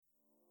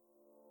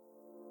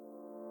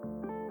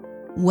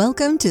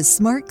Welcome to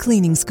Smart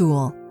Cleaning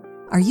School.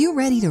 Are you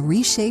ready to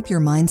reshape your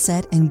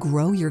mindset and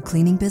grow your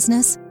cleaning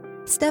business?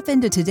 Step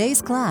into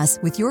today's class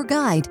with your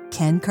guide,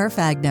 Ken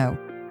Carfagno,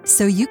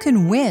 so you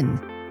can win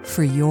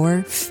for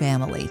your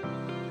family.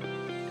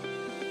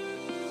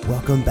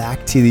 Welcome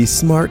back to the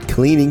Smart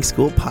Cleaning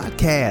School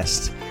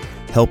podcast,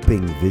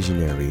 helping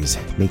visionaries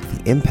make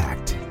the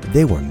impact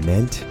they were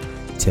meant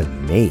to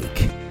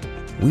make.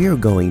 We are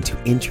going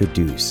to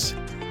introduce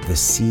the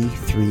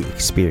C3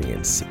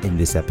 experience in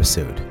this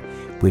episode,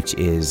 which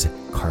is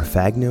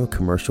Carfagno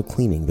Commercial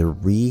Cleaning, the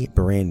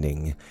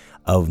rebranding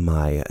of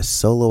my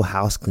solo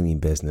house cleaning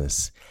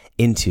business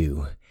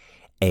into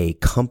a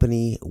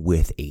company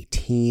with a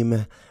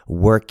team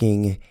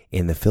working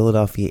in the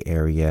Philadelphia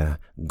area,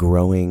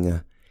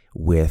 growing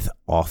with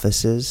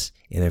offices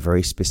in a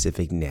very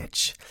specific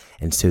niche.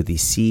 And so the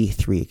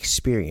C3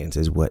 experience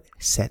is what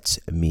sets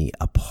me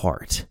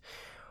apart.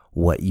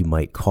 What you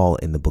might call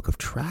in the book of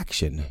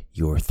Traction,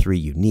 your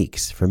 3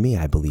 uniques. For me,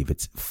 I believe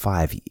it's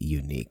 5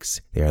 uniques.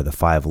 They are the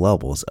 5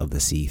 levels of the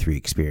C3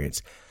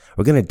 experience.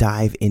 We're going to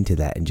dive into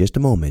that in just a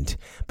moment.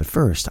 But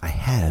first, I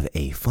have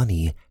a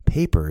funny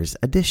papers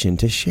edition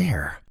to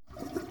share.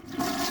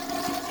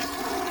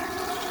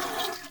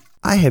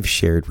 I have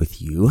shared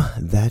with you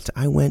that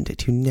I went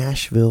to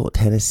Nashville,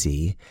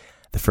 Tennessee,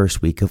 the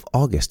first week of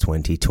August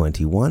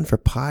 2021 for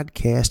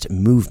Podcast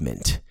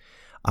Movement.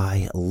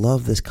 I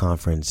love this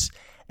conference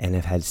and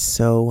have had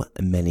so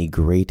many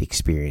great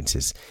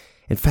experiences.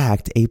 In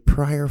fact, a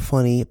prior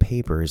funny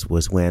papers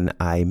was when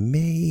I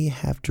may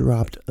have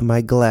dropped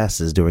my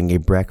glasses during a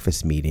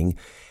breakfast meeting,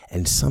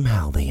 and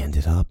somehow they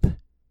ended up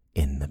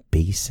in the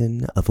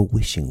basin of a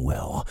wishing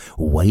well,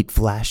 white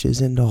flashes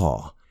and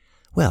all.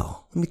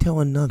 Well, let me tell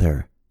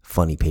another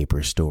funny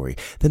paper story.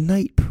 The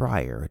night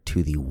prior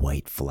to the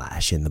white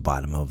flash in the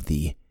bottom of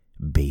the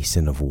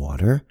basin of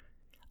water,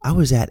 I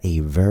was at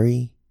a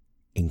very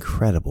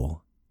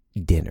incredible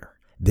dinner.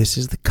 This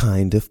is the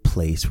kind of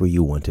place where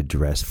you want to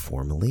dress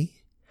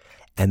formally,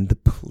 and the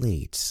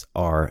plates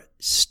are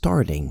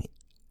starting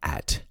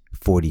at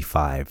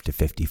 $45 to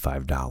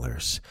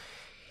 $55.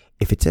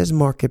 If it says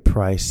market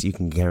price, you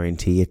can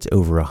guarantee it's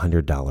over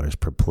 $100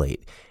 per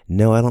plate.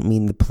 No, I don't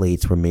mean the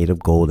plates were made of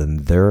gold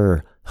and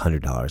they're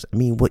 $100. I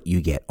mean what you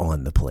get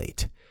on the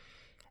plate.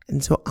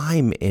 And so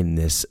I'm in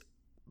this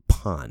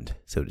pond,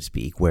 so to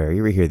speak, where you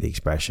ever hear the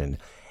expression,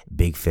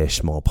 big fish,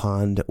 small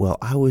pond? Well,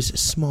 I was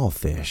small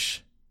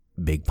fish,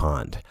 big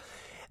pond.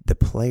 The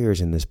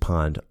players in this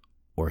pond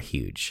were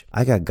huge.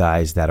 I got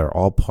guys that are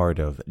all part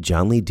of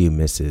John Lee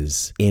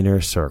Dumas's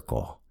inner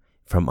circle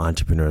from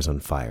Entrepreneurs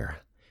on Fire.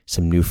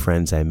 Some new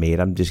friends I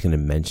made, I'm just going to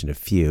mention a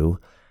few,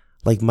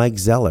 like Mike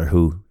Zeller,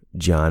 who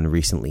John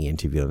recently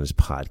interviewed on his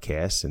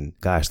podcast. And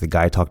gosh, the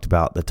guy talked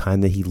about the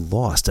time that he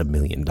lost $1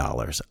 million.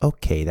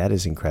 Okay, that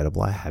is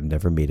incredible. I have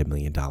never made $1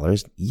 million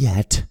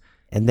yet.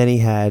 And then he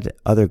had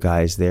other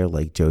guys there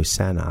like Joe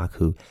Sanok,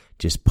 who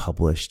just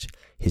published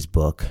his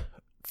book,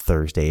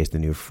 Thursday is the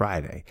New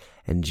Friday.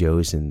 And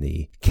Joe's in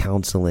the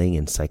counseling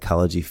and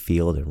psychology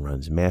field and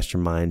runs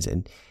masterminds.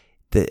 And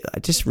I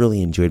just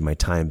really enjoyed my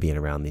time being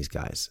around these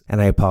guys.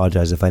 And I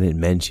apologize if I didn't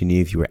mention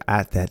you. If you were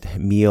at that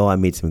meal, I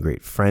made some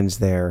great friends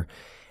there.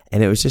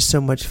 And it was just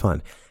so much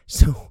fun.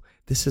 So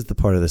this is the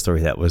part of the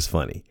story that was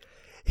funny.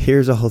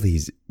 Here's all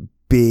these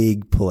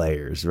big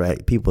players,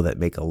 right? People that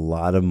make a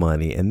lot of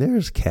money. And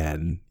there's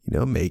Ken,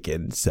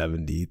 making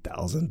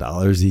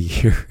 $70,000 a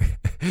year.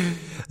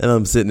 And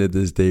I'm sitting at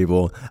this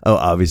table. Oh,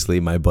 obviously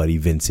my buddy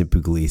Vincent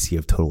Puglisi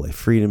of Total Life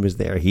Freedom is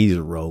there. He's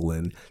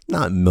rolling.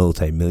 Not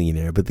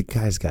multi-millionaire, but the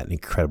guy's got an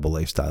incredible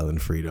lifestyle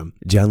and freedom.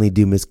 John Lee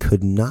Dumas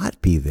could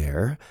not be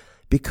there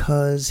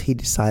because he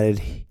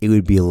decided it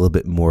would be a little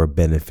bit more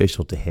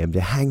beneficial to him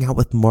to hang out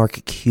with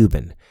Mark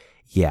Cuban.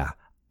 Yeah,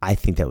 I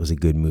think that was a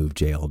good move,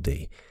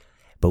 JLD.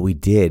 But we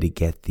did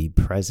get the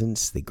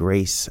presence, the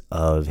grace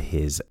of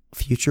his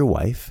future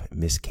wife,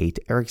 Miss Kate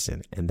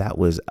Erickson. And that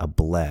was a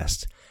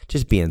blast,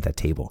 just being at that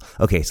table.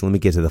 Okay, so let me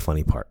get to the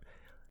funny part.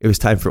 It was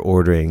time for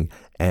ordering,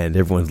 and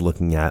everyone's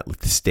looking at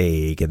the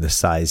steak and the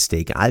size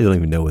steak. I don't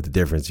even know what the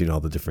difference,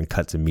 all the different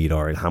cuts of meat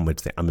are and how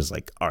much I'm just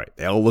like, all right,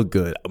 they all look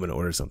good. I'm going to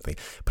order something.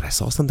 But I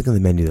saw something on the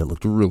menu that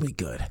looked really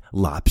good.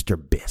 Lobster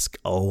bisque.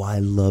 Oh, I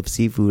love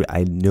seafood.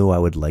 I know I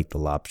would like the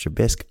lobster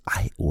bisque.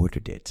 I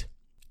ordered it.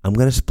 I'm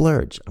going to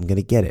splurge. I'm going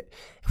to get it.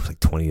 It was like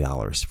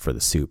 $20 for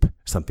the soup,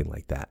 something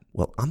like that.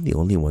 Well, I'm the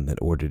only one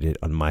that ordered it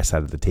on my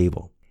side of the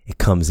table. It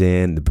comes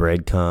in, the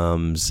bread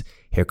comes.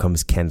 Here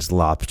comes Ken's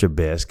lobster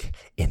bisque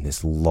in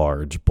this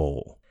large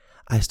bowl.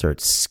 I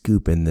start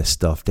scooping this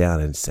stuff down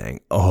and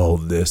saying, oh,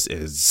 this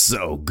is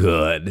so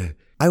good.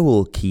 I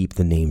will keep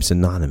the names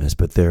anonymous,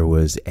 but there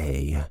was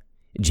a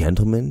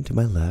gentleman to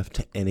my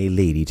left and a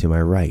lady to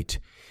my right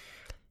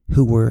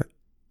who were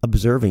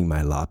observing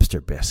my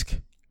lobster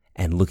bisque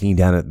and looking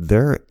down at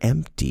their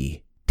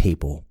empty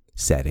table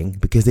setting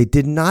because they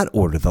did not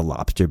order the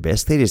lobster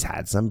bisque. They just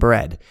had some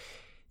bread.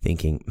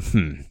 Thinking,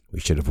 we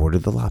should have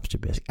ordered the lobster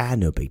bisque.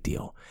 No big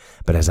deal.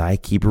 But as I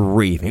keep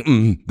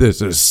raving,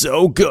 this is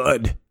so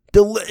good.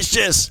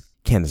 Delicious.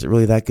 Ken, is it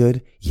really that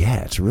good?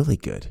 Yeah, it's really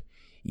good.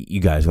 you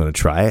guys want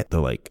to try it? They're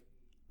like,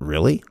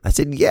 really? I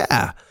said,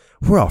 yeah,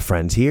 we're all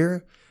friends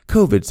here.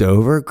 COVID's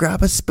over.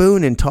 Grab a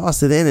spoon and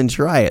toss it in and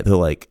try it. They're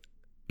like,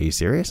 are you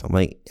serious? I'm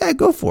like, yeah,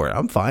 go for it.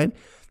 I'm fine.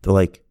 They're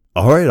like,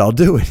 all right, I'll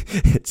do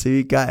it. So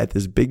you got at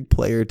this big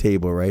player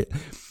table, right?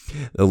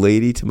 The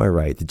lady to my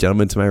right, the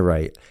gentleman to my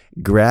right,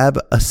 grab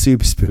a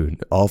soup spoon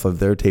off of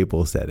their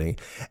table setting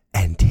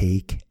and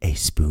take a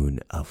spoon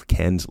of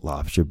Ken's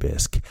lobster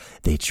bisque.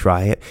 They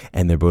try it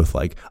and they're both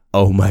like,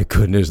 oh my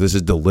goodness, this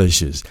is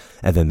delicious.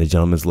 And then the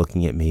gentleman's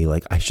looking at me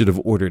like, I should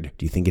have ordered.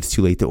 Do you think it's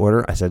too late to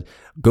order? I said,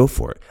 go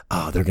for it.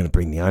 Oh, they're going to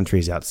bring the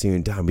entrees out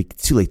soon. Don,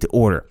 it's too late to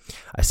order.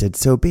 I said,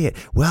 so be it.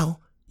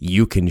 Well,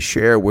 you can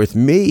share with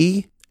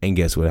me. And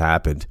guess what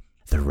happened?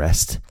 The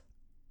rest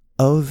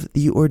of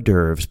the hors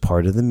d'oeuvres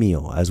part of the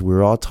meal, as we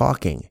were all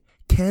talking,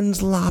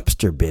 Ken's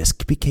lobster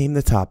bisque became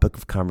the topic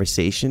of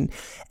conversation,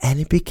 and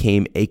it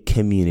became a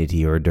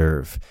community hors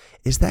d'oeuvre.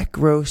 Is that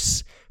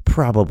gross?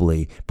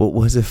 Probably. But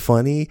was it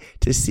funny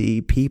to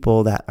see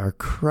people that are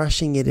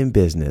crushing it in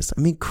business?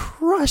 I mean,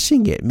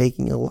 crushing it,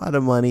 making a lot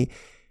of money,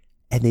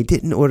 and they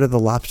didn't order the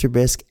lobster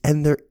bisque,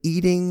 and they're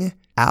eating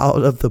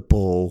out of the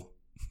bowl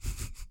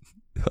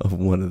of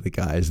one of the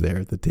guys there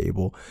at the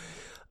table.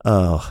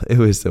 Oh, it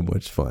was so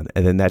much fun.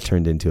 And then that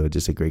turned into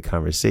just a great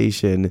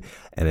conversation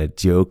and a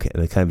joke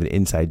and a kind of an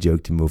inside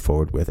joke to move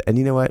forward with. And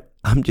you know what?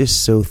 I'm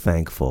just so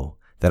thankful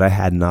that I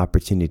had an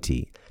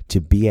opportunity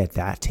to be at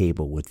that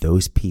table with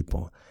those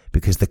people,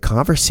 because the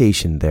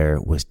conversation there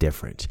was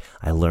different.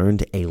 I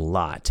learned a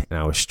lot and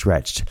I was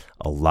stretched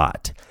a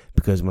lot,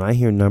 because when I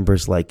hear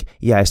numbers like,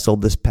 yeah, I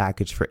sold this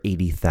package for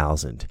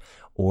 80,000,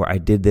 or I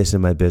did this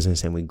in my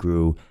business and we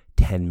grew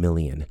 10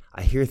 million.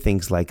 I hear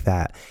things like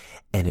that,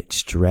 and it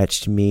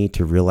stretched me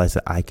to realize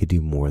that I could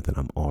do more than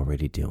I'm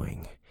already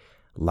doing.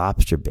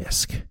 Lobster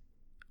bisque.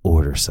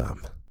 Order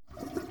some.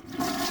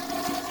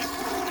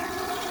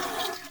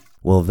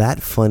 Well,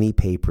 that funny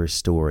paper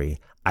story,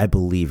 I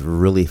believe,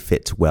 really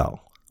fits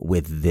well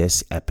with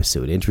this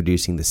episode,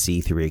 introducing the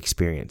C3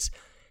 experience.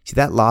 See,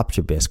 that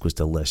lobster bisque was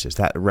delicious.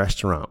 That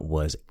restaurant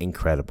was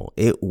incredible.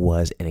 It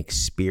was an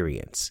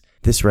experience.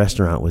 This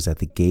restaurant was at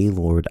the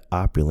Gaylord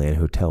Opryland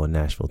Hotel in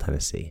Nashville,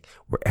 Tennessee,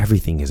 where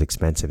everything is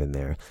expensive in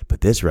there.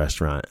 But this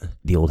restaurant,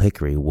 the Old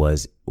Hickory,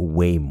 was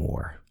way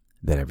more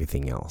than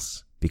everything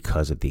else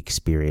because of the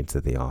experience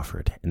that they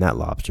offered. And that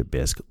lobster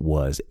bisque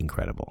was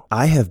incredible.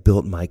 I have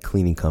built my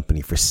cleaning company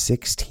for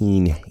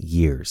 16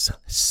 years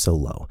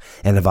solo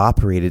and have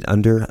operated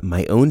under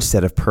my own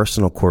set of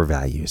personal core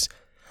values.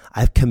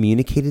 I've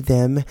communicated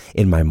them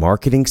in my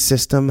marketing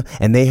system,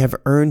 and they have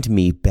earned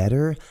me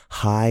better,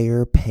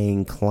 higher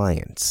paying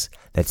clients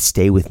that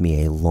stay with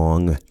me a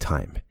long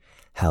time.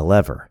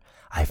 However,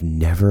 I've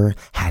never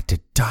had to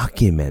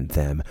document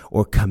them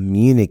or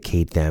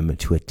communicate them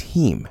to a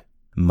team.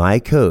 My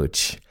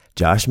coach,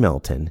 Josh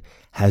Melton,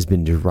 has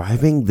been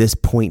driving this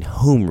point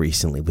home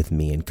recently with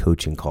me in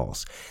coaching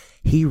calls.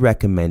 He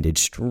recommended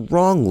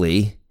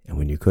strongly, and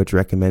when your coach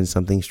recommends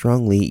something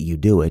strongly, you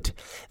do it,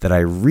 that I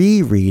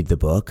reread the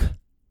book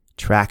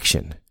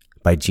Traction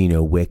by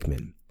Gino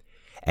Wickman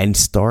and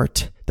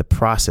start the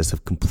process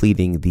of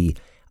completing the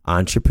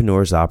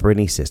Entrepreneur's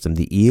Operating System,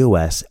 the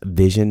EOS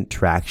Vision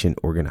Traction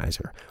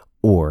Organizer,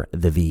 or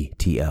the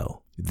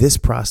VTO. This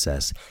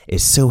process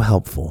is so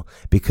helpful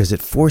because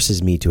it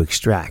forces me to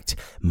extract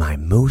my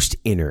most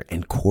inner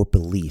and core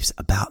beliefs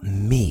about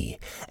me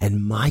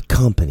and my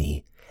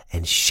company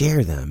and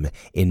share them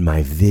in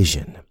my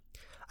vision.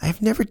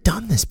 I've never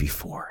done this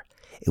before.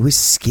 It was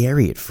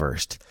scary at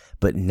first,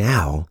 but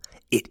now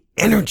it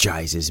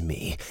energizes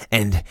me,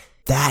 and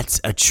that's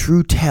a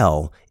true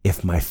tell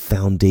if my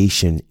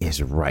foundation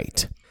is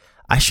right.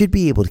 I should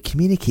be able to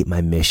communicate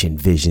my mission,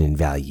 vision, and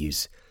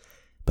values.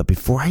 But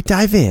before I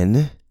dive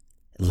in,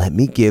 let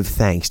me give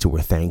thanks to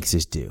where thanks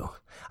is due.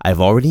 I've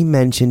already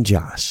mentioned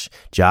Josh.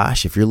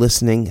 Josh, if you're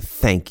listening,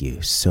 thank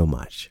you so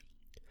much.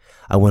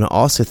 I want to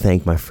also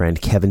thank my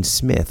friend Kevin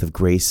Smith of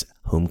Grace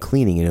Home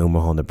Cleaning in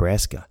Omaha,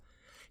 Nebraska.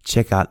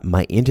 Check out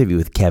my interview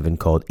with Kevin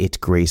called It's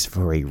Grace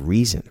for a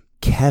Reason.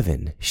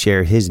 Kevin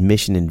shared his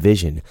mission and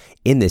vision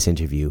in this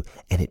interview,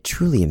 and it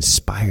truly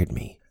inspired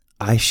me.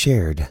 I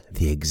shared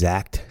the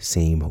exact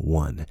same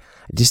one.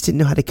 I just didn't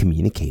know how to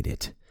communicate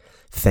it.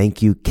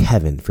 Thank you,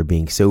 Kevin, for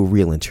being so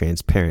real and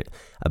transparent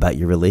about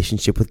your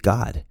relationship with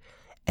God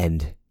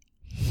and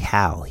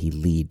how He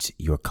leads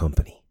your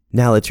company.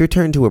 Now let's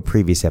return to a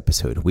previous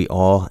episode. We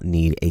all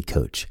need a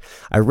coach.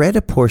 I read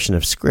a portion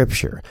of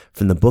scripture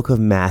from the book of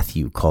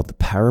Matthew called the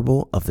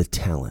Parable of the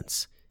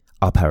Talents.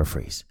 I'll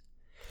paraphrase.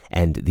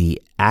 And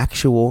the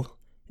actual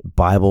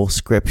Bible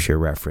scripture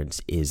reference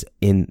is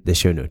in the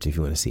show notes if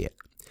you want to see it.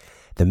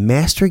 The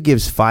master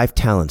gives 5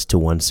 talents to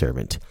one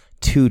servant,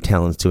 2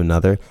 talents to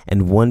another,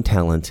 and 1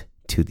 talent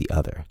to the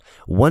other.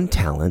 1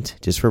 talent,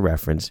 just for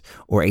reference,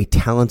 or a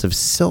talent of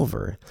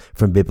silver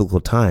from biblical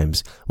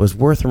times, was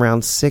worth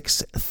around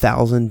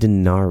 6,000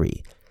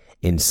 denarii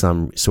in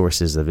some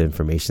sources of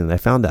information that I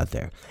found out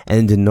there.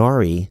 And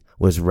denarii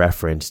was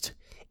referenced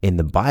in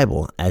the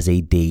Bible as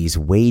a day's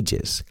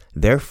wages.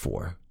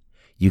 Therefore,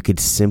 you could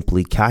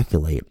simply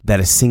calculate that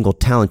a single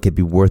talent could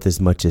be worth as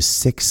much as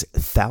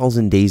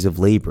 6,000 days of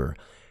labor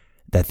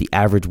that the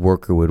average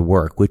worker would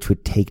work, which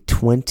would take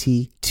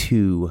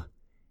 22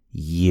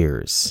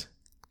 years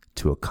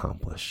to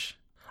accomplish.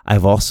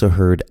 I've also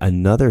heard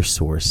another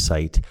source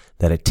cite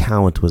that a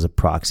talent was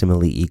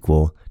approximately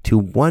equal to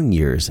 1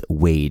 year's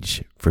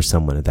wage for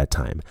someone at that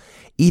time.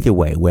 Either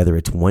way, whether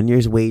it's 1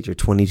 year's wage or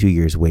 22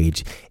 years'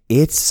 wage,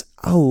 it's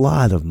a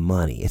lot of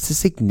money. It's a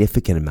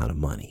significant amount of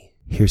money.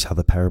 Here's how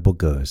the parable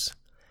goes.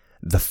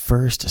 The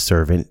first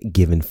servant,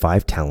 given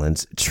 5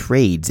 talents,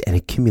 trades and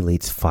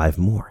accumulates 5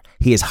 more.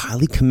 He is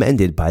highly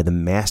commended by the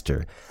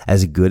master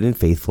as a good and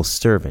faithful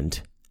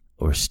servant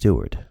or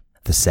steward.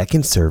 The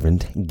second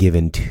servant,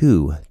 given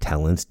 2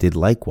 talents, did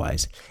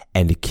likewise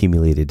and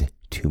accumulated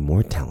 2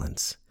 more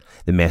talents.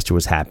 The master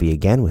was happy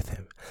again with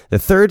him. The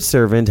third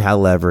servant,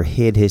 however,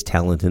 hid his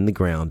talent in the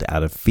ground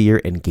out of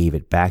fear and gave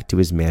it back to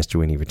his master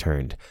when he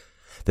returned.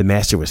 The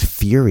master was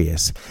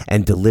furious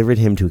and delivered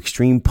him to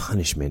extreme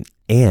punishment,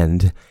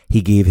 and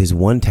he gave his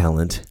 1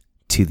 talent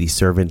to the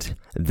servant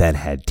that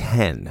had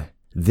 10.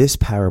 This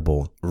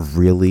parable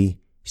really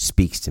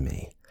speaks to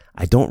me.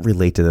 I don't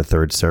relate to the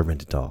third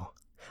servant at all.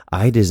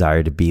 I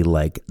desire to be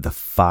like the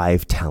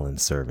 5-talent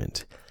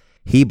servant.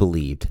 He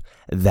believed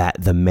that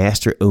the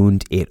master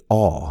owned it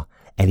all,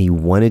 and he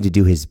wanted to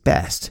do his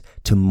best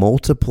to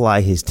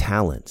multiply his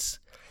talents.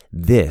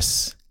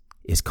 This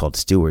is called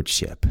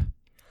stewardship.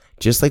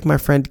 Just like my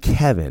friend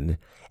Kevin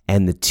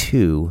and the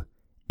 2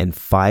 and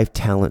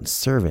 5-talent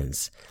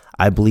servants,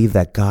 I believe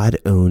that God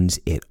owns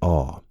it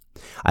all.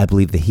 I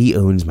believe that he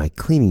owns my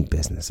cleaning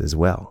business as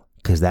well,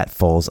 because that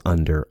falls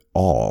under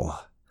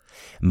all.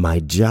 My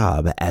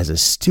job as a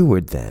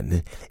steward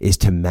then is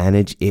to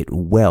manage it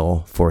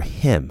well for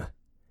him.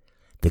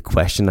 The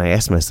question I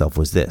asked myself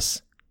was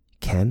this: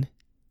 Ken,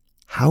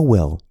 how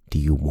well do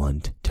you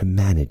want to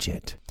manage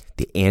it?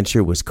 The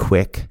answer was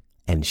quick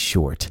and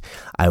short.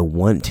 I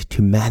want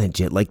to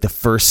manage it like the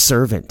first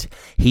servant.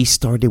 He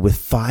started with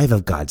 5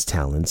 of God's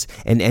talents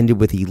and ended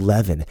with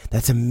 11.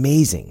 That's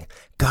amazing.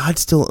 God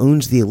still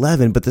owns the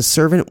 11, but the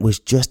servant was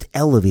just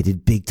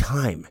elevated big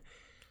time.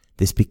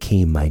 This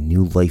became my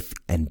new life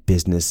and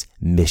business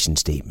mission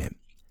statement.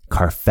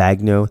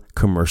 Carfagno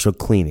Commercial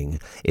Cleaning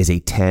is a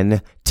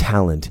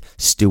 10-talent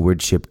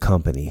stewardship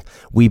company.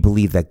 We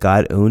believe that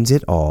God owns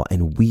it all,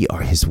 and we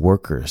are his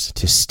workers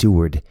to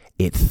steward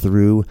it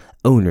through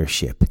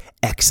ownership,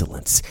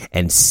 excellence,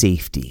 and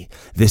safety.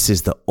 This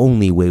is the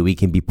only way we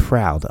can be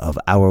proud of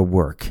our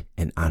work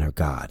and honor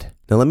God.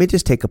 Now, let me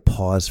just take a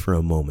pause for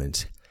a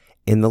moment.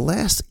 In the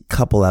last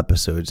couple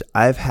episodes,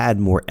 I've had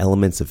more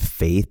elements of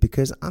faith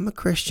because I'm a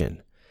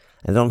Christian.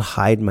 I don't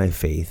hide my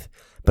faith,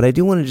 but I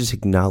do want to just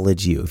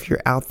acknowledge you. If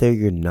you're out there,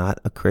 you're not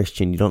a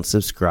Christian, you don't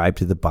subscribe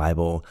to the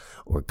Bible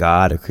or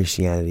God or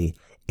Christianity,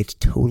 it's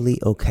totally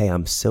okay.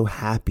 I'm so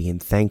happy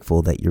and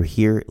thankful that you're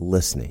here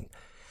listening.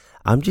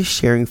 I'm just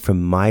sharing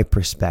from my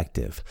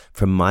perspective,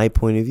 from my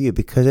point of view,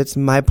 because it's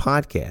my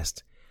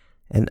podcast.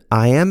 And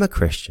I am a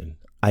Christian.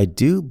 I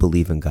do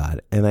believe in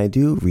God, and I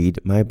do read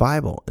my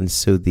Bible. And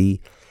so the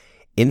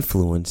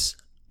influence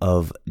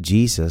of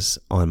Jesus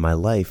on my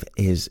life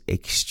is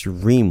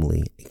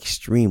extremely,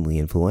 extremely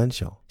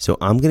influential. So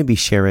I'm going to be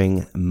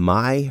sharing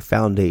my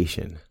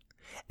foundation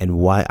and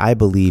why I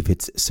believe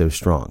it's so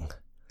strong.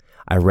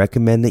 I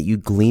recommend that you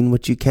glean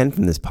what you can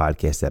from this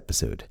podcast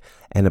episode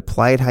and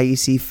apply it how you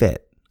see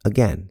fit.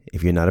 Again,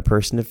 if you're not a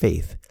person of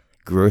faith,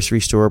 grocery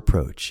store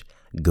approach.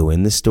 Go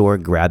in the store,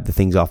 grab the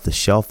things off the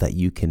shelf that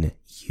you can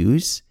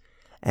use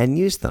and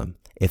use them.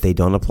 If they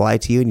don't apply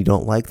to you and you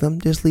don't like them,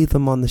 just leave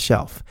them on the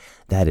shelf.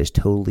 That is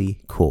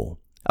totally cool.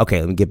 Okay,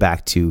 let me get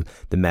back to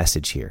the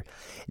message here.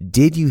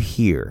 Did you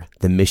hear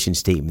the mission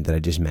statement that I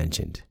just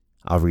mentioned?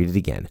 I'll read it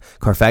again.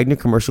 Carfagno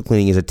Commercial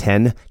Cleaning is a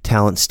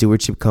 10-talent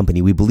stewardship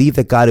company. We believe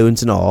that God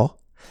owns it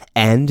all,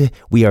 and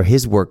we are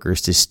his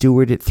workers to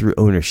steward it through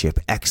ownership,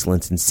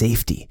 excellence, and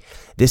safety.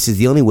 This is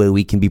the only way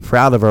we can be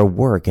proud of our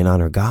work and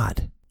honor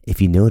God.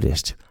 If you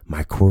noticed,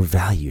 my core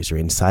values are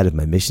inside of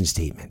my mission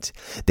statement.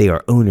 They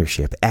are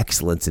ownership,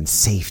 excellence, and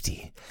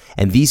safety.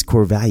 And these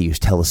core values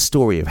tell a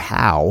story of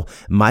how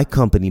my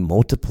company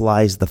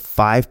multiplies the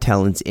 5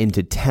 talents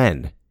into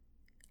 10.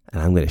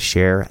 And I'm going to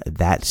share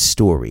that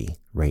story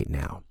right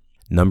now.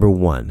 Number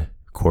 1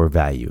 core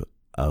value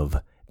of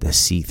the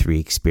C3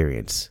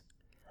 experience: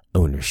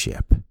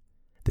 ownership.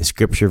 The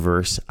scripture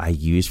verse I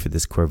use for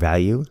this core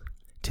value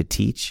to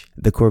teach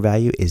the core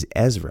value is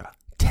Ezra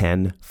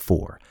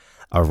 10:4.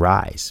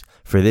 Arise,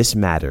 for this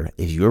matter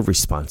is your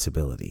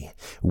responsibility.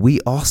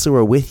 We also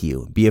are with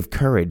you. Be of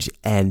courage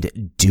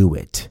and do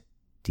it.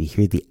 Do you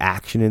hear the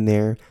action in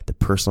there? The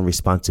personal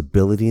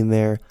responsibility in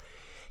there?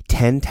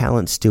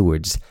 10-talent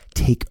stewards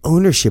take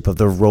ownership of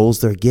the roles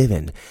they're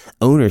given.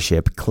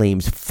 Ownership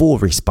claims full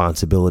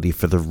responsibility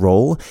for the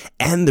role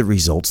and the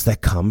results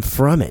that come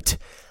from it.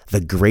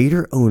 The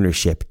greater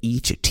ownership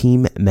each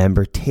team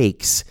member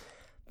takes,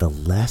 the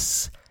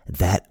less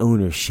that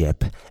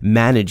ownership,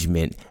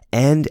 management,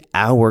 and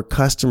our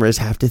customers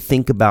have to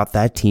think about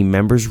that team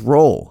member's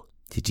role.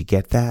 Did you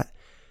get that?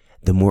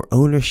 The more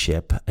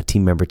ownership a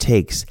team member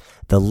takes,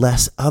 the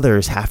less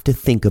others have to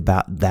think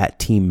about that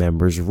team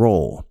member's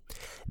role.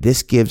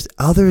 This gives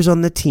others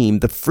on the team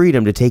the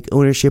freedom to take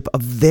ownership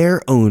of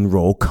their own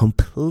role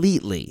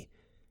completely.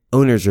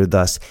 Owners are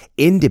thus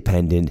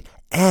independent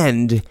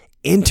and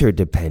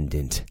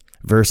interdependent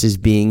versus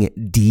being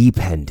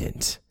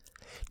dependent.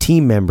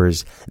 Team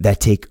members that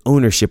take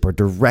ownership are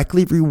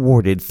directly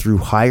rewarded through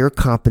higher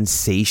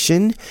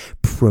compensation,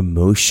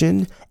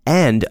 promotion,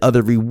 and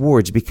other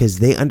rewards because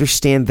they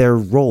understand their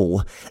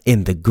role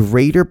in the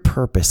greater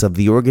purpose of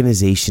the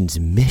organization's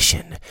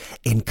mission.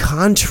 In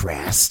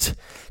contrast,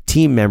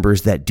 team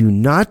members that do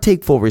not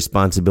take full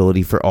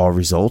responsibility for all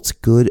results,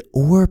 good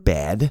or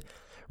bad,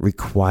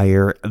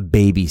 require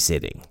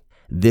babysitting.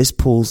 This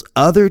pulls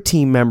other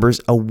team members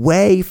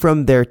away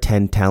from their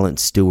 10-talent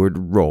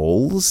steward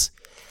roles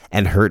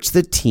and hurts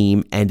the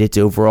team and its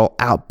overall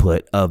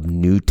output of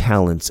new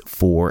talents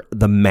for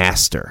the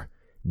master.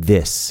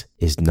 This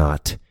is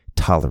not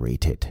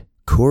tolerated.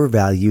 Core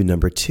value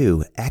number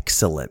 2,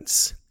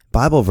 excellence.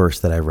 Bible verse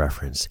that I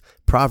reference,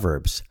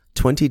 Proverbs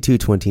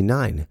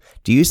 22:29.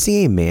 Do you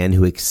see a man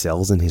who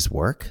excels in his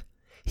work?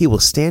 He will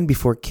stand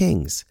before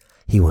kings.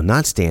 He will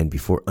not stand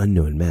before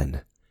unknown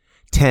men.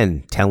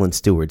 10-talent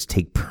stewards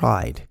take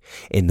pride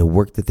in the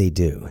work that they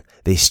do.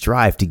 They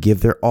strive to give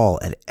their all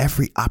at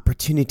every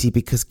opportunity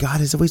because God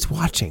is always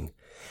watching.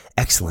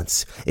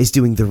 Excellence is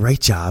doing the right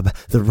job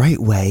the right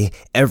way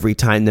every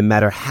time, no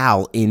matter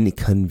how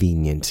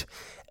inconvenient.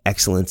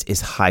 Excellence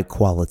is high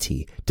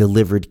quality,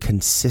 delivered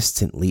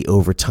consistently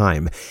over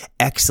time.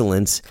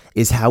 Excellence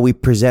is how we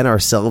present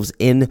ourselves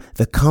in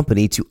the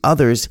company to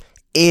others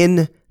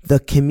in the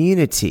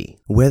community,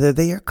 whether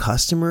they are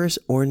customers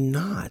or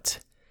not.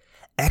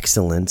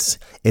 Excellence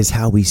is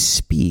how we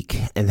speak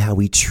and how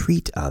we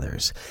treat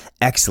others.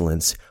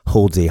 Excellence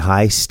holds a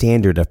high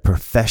standard of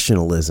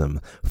professionalism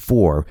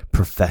for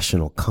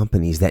professional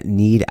companies that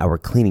need our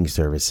cleaning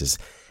services.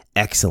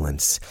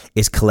 Excellence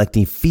is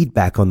collecting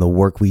feedback on the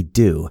work we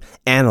do,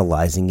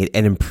 analyzing it,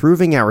 and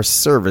improving our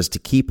service to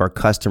keep our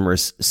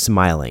customers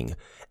smiling.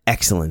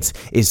 Excellence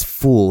is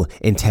full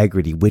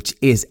integrity, which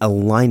is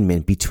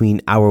alignment between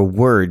our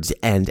words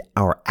and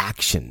our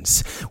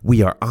actions.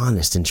 We are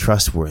honest and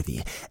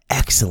trustworthy.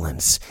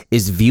 Excellence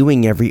is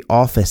viewing every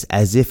office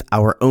as if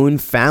our own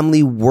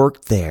family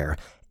worked there,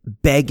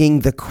 begging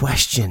the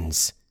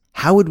questions.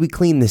 How would we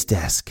clean this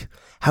desk?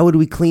 How would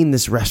we clean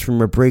this restroom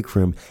or break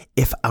room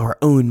if our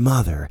own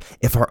mother,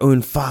 if our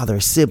own father,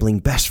 sibling,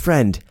 best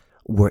friend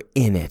were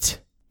in it?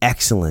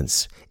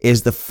 Excellence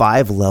is the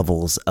 5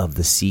 levels of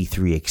the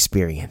C3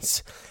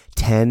 experience.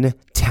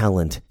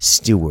 10-talent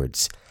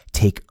stewards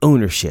take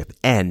ownership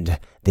and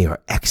they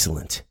are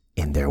excellent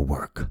in their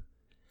work.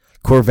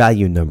 Core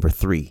value number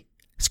 3,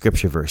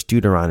 scripture verse,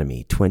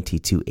 Deuteronomy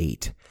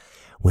 22:8.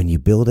 When you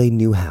build a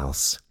new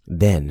house,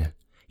 then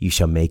you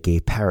shall make a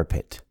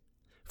parapet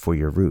for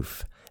your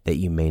roof, that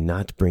you may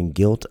not bring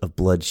guilt of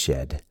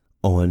bloodshed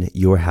on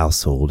your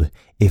household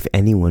if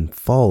anyone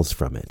falls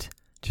from it.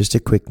 Just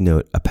a quick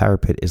note, a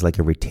parapet is like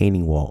a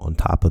retaining wall on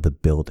top of the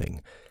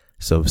building.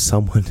 So if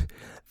someone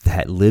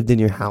that lived in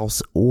your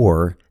house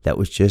or that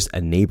was just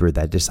a neighbor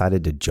that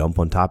decided to jump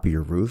on top of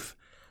your roof,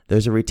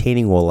 there's a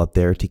retaining wall up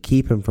there to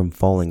keep him from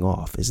falling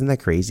off. Isn't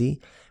that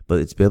crazy? But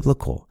it's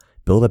biblical.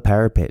 Build a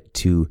parapet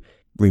to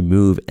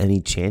remove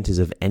any chances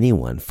of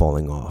anyone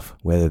falling off,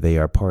 whether they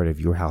are part of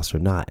your house or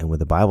not. And what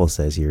the Bible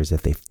says here is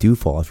if they do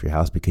fall off your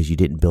house because you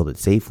didn't build it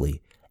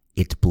safely,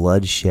 it's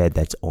bloodshed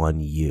that's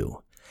on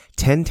you.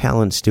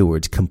 10-talent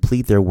stewards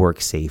complete their work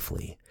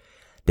safely.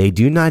 They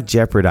do not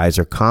jeopardize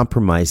or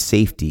compromise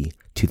safety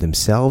to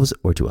themselves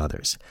or to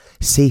others.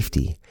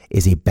 Safety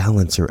is a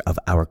balancer of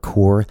our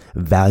core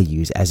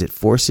values as it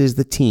forces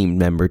the team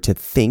member to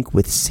think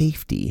with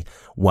safety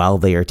while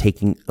they are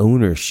taking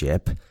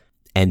ownership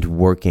and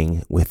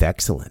working with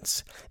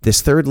excellence.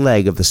 This third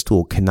leg of the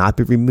stool cannot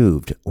be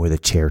removed or the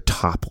chair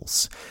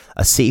topples.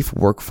 A safe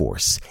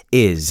workforce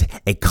is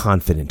a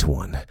confident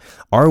one.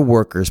 Our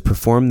workers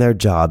perform their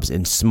jobs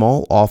in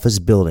small office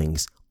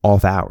buildings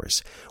off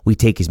hours. We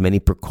take as many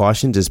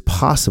precautions as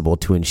possible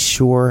to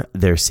ensure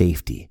their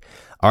safety.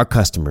 Our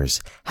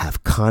customers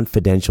have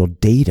confidential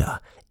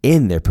data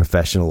in their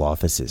professional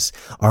offices.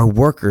 Our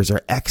workers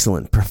are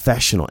excellent,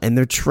 professional, and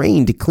they're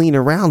trained to clean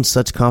around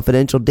such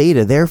confidential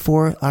data.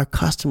 Therefore, our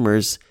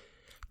customers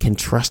can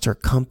trust our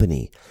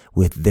company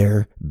with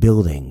their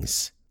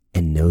buildings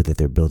and know that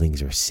their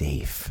buildings are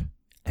safe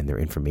and their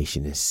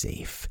information is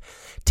safe.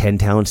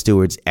 10-talent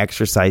stewards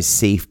exercise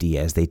safety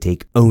as they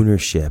take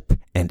ownership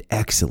and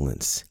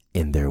excellence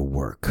in their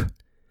work.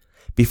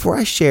 Before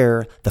I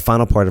share the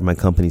final part of my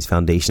company's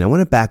foundation, I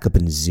want to back up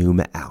and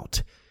zoom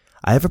out.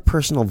 I have a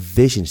personal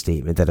vision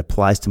statement that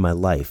applies to my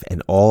life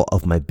and all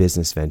of my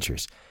business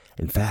ventures.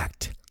 In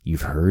fact,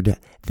 you've heard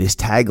this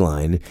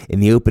tagline in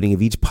the opening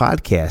of each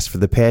podcast for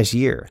the past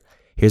year.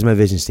 Here's my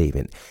vision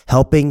statement: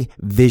 helping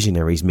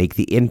visionaries make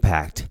the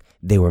impact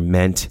they were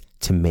meant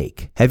to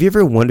make. Have you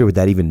ever wondered what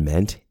that even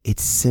meant?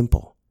 It's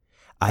simple.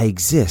 I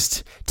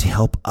exist to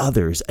help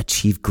others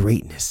achieve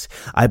greatness.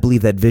 I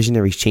believe that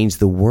visionaries change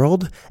the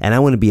world, and I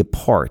want to be a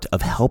part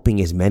of helping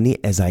as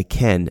many as I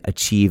can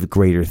achieve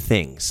greater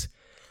things.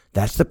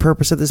 That's the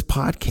purpose of this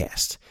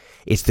podcast.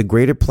 It's the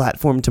greater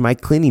platform to my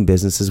cleaning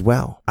business as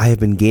well. I have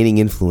been gaining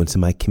influence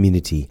in my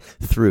community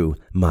through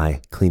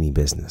my cleaning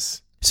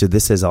business. So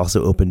this has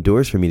also opened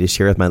doors for me to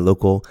share with my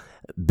local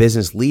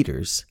business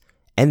leaders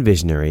and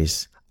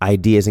visionaries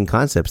ideas and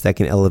concepts that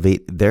can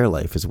elevate their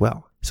life as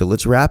well. So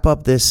let's wrap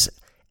up this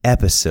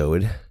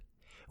episode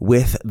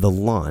with the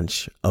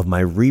launch of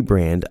my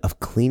rebrand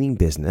of cleaning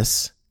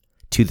business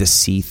to the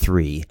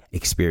C3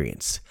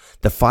 experience.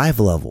 The 5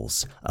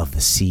 levels of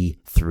the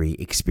C3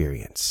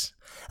 experience.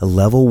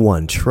 Level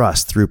 1,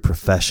 trust through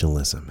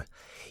professionalism.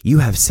 You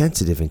have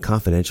sensitive and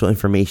confidential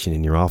information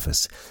in your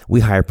office.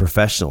 We hire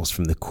professionals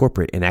from the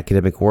corporate and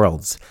academic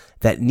worlds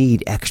that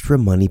need extra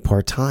money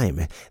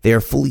part-time. They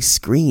are fully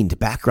screened,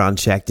 background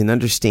checked, and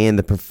understand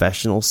the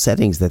professional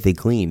settings that they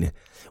clean.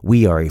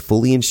 We are a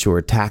fully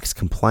insured,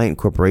 tax-compliant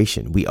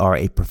corporation. We are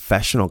a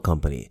professional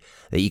company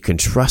that you can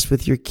trust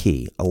with your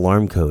key,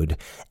 alarm code,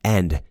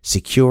 and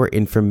secure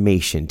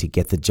information to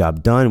get the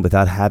job done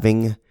without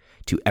having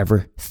to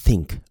ever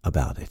think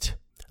about it.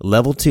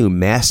 Level 2,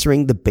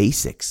 mastering the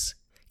basics.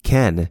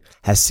 Ken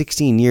has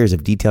 16 years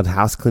of detailed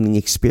house cleaning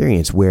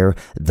experience where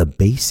the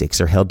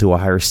basics are held to a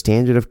higher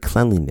standard of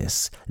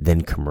cleanliness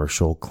than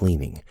commercial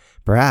cleaning.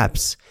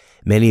 Perhaps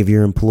many of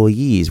your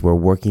employees were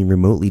working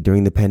remotely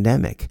during the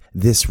pandemic.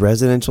 This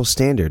residential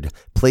standard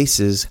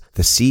places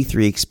the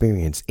C3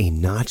 experience a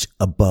notch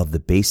above the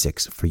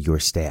basics for your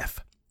staff.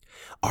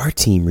 Our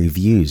team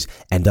reviews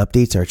and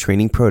updates our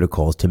training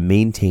protocols to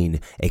maintain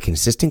a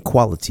consistent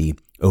quality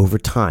over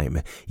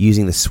time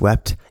using the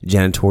SWEPT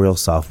janitorial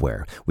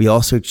software. We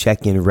also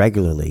check in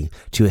regularly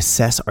to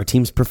assess our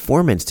team's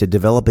performance to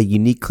develop a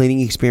unique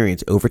cleaning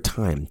experience over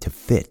time to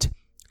fit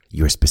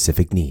your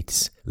specific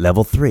needs.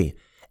 Level 3,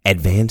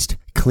 advanced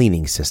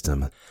cleaning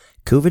system.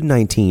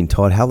 COVID-19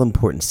 taught how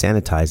important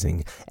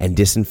sanitizing and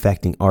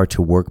disinfecting are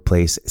to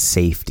workplace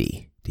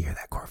safety. Do you hear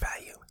that core value?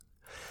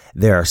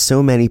 There are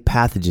so many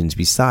pathogens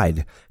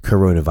beside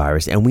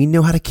coronavirus, and we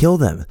know how to kill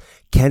them.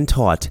 Ken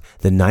taught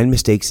the 9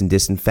 mistakes in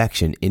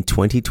disinfection in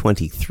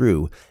 2020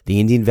 through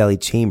the Indian Valley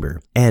Chamber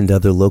and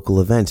other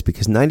local events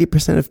because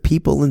 90% of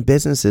people and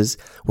businesses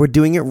were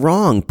doing it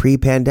wrong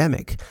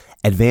pre-pandemic.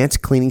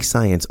 Advanced cleaning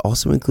science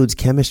also includes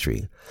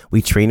chemistry.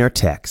 We train our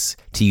techs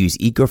to use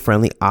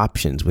eco-friendly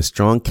options with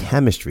strong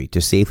chemistry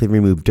to safely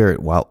remove dirt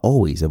while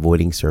always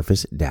avoiding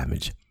surface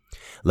damage.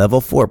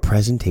 Level 4,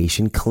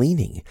 presentation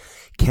cleaning.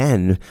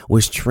 Ken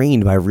was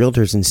trained by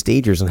realtors and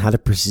stagers on how to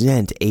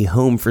present a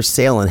home for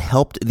sale and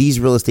helped these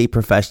real estate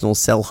professionals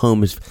sell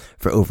homes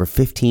for over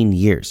 15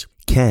 years.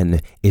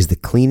 Ken is the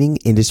cleaning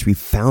industry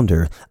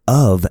founder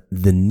of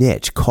the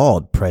niche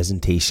called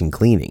presentation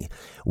cleaning.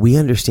 We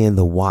understand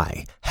the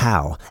why,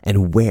 how,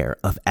 and where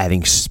of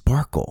adding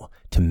sparkle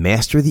to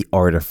master the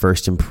art of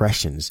first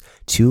impressions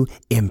to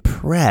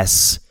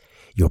impress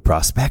your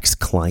prospects,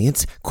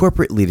 clients,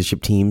 corporate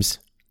leadership teams,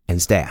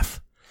 and staff.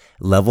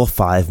 Level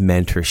 5,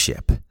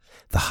 mentorship.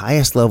 The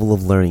highest level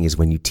of learning is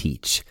when you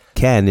teach.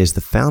 Ken is the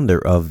founder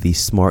of the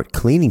Smart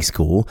Cleaning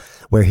School,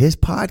 where his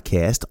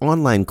podcast,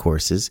 online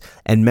courses,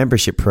 and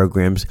membership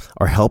programs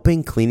are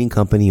helping cleaning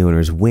company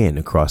owners win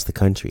across the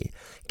country.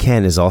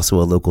 Ken is also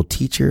a local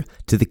teacher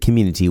to the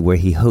community where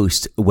he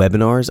hosts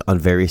webinars on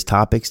various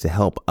topics to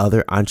help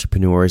other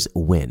entrepreneurs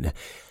win.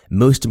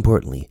 Most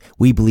importantly,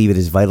 we believe it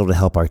is vital to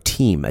help our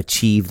team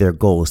achieve their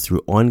goals through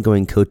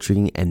ongoing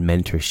coaching and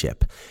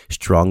mentorship.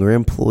 Stronger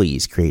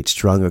employees create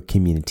stronger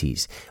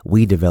communities.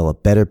 We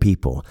develop better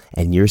people,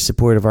 and your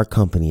support of our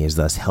company is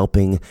thus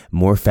helping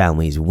more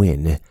families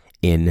win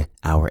in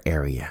our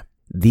area.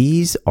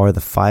 These are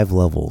the 5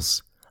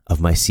 levels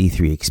of my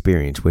C3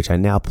 experience, which I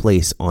now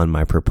place on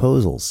my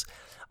proposals.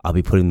 I'll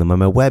be putting them on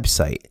my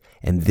website,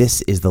 and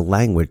this is the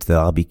language that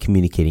I'll be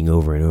communicating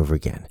over and over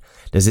again.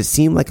 Does it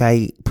seem like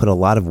I put a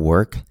lot of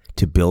work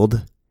to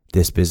build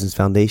this business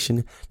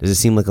foundation? Does it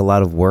seem like a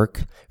lot of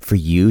work for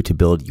you to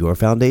build your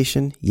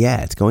foundation?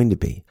 Yeah, it's going to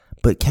be.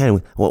 But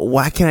Ken,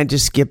 why can't I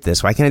just skip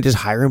this? Why can't I just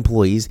hire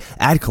employees,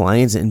 add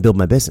clients, and build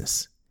my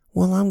business?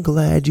 Well, I'm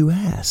glad you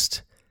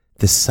asked.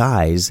 The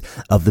size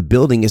of the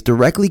building is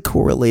directly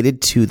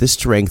correlated to the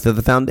strength of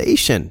the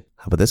foundation.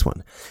 How about this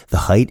one? The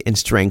height and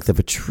strength of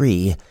a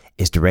tree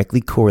is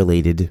directly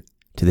correlated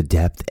to the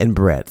depth and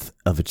breadth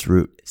of its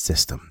root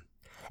system.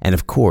 And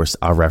of course,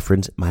 I'll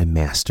reference my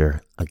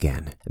master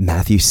again.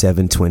 Matthew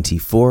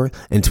 7:24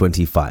 and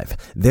 25.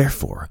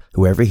 Therefore,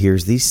 whoever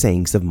hears these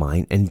sayings of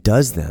mine and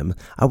does them,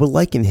 I will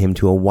liken him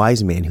to a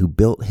wise man who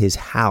built his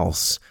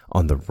house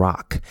on the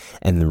rock.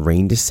 And the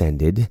rain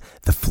descended,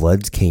 the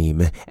floods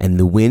came, and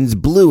the winds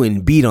blew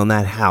and beat on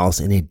that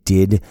house, and it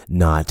did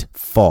not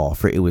fall,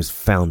 for it was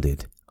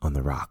founded on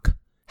the rock.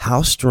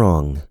 How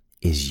strong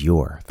is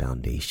your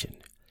foundation?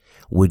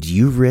 Would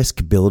you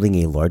risk building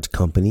a large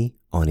company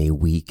on a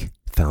weak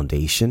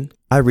foundation?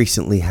 I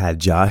recently had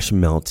Josh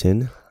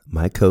Melton,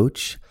 my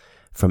coach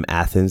from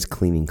Athens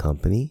Cleaning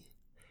Company,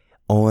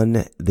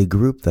 on the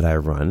group that I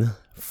run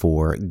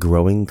for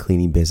growing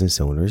cleaning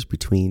business owners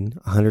between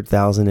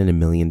 $100,000 and $1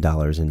 million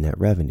in net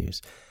revenues,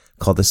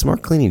 called the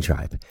Smart Cleaning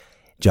Tribe.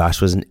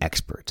 Josh was an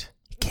expert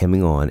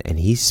coming on, and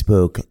he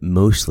spoke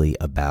mostly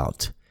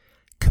about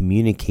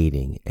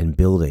communicating and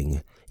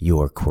building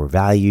your core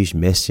values,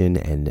 mission,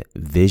 and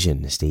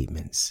vision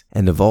statements.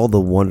 And of all the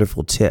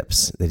wonderful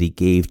tips that he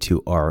gave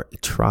to our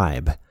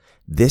tribe,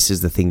 this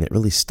is the thing that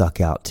really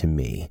stuck out to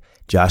me.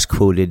 Josh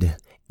quoted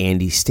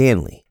Andy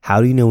Stanley.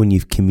 How do you know when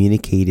you've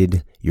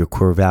communicated your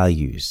core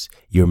values,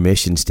 your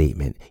mission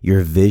statement,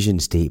 your vision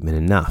statement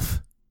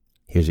enough?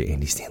 Here's what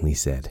Andy Stanley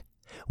said.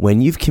 When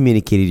you've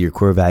communicated your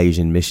core values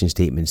and mission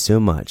statement so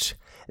much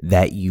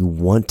that you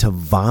want to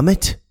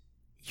vomit,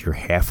 you're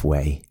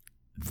halfway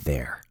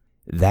there.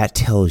 That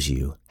tells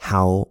you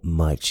how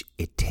much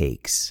it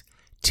takes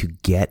to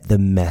get the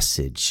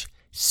message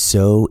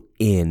so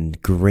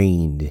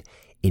ingrained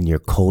in your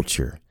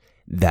culture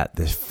that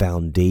the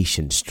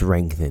foundation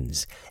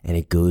strengthens and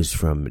it goes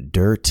from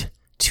dirt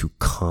to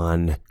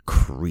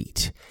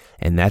concrete.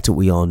 And that's what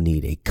we all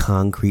need, a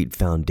concrete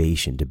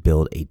foundation to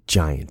build a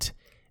giant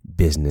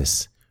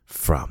business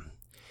from.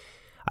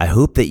 I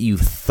hope that you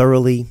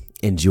thoroughly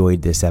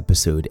enjoyed this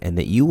episode and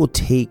that you will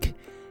take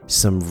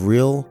some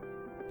real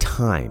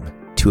time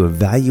to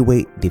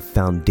evaluate the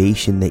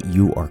foundation that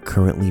you are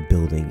currently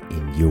building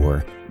in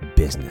your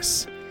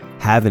business.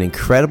 Have an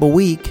incredible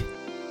week.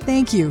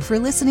 Thank you for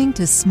listening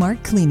to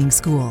Smart Cleaning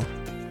School.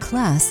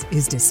 Class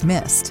is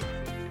dismissed.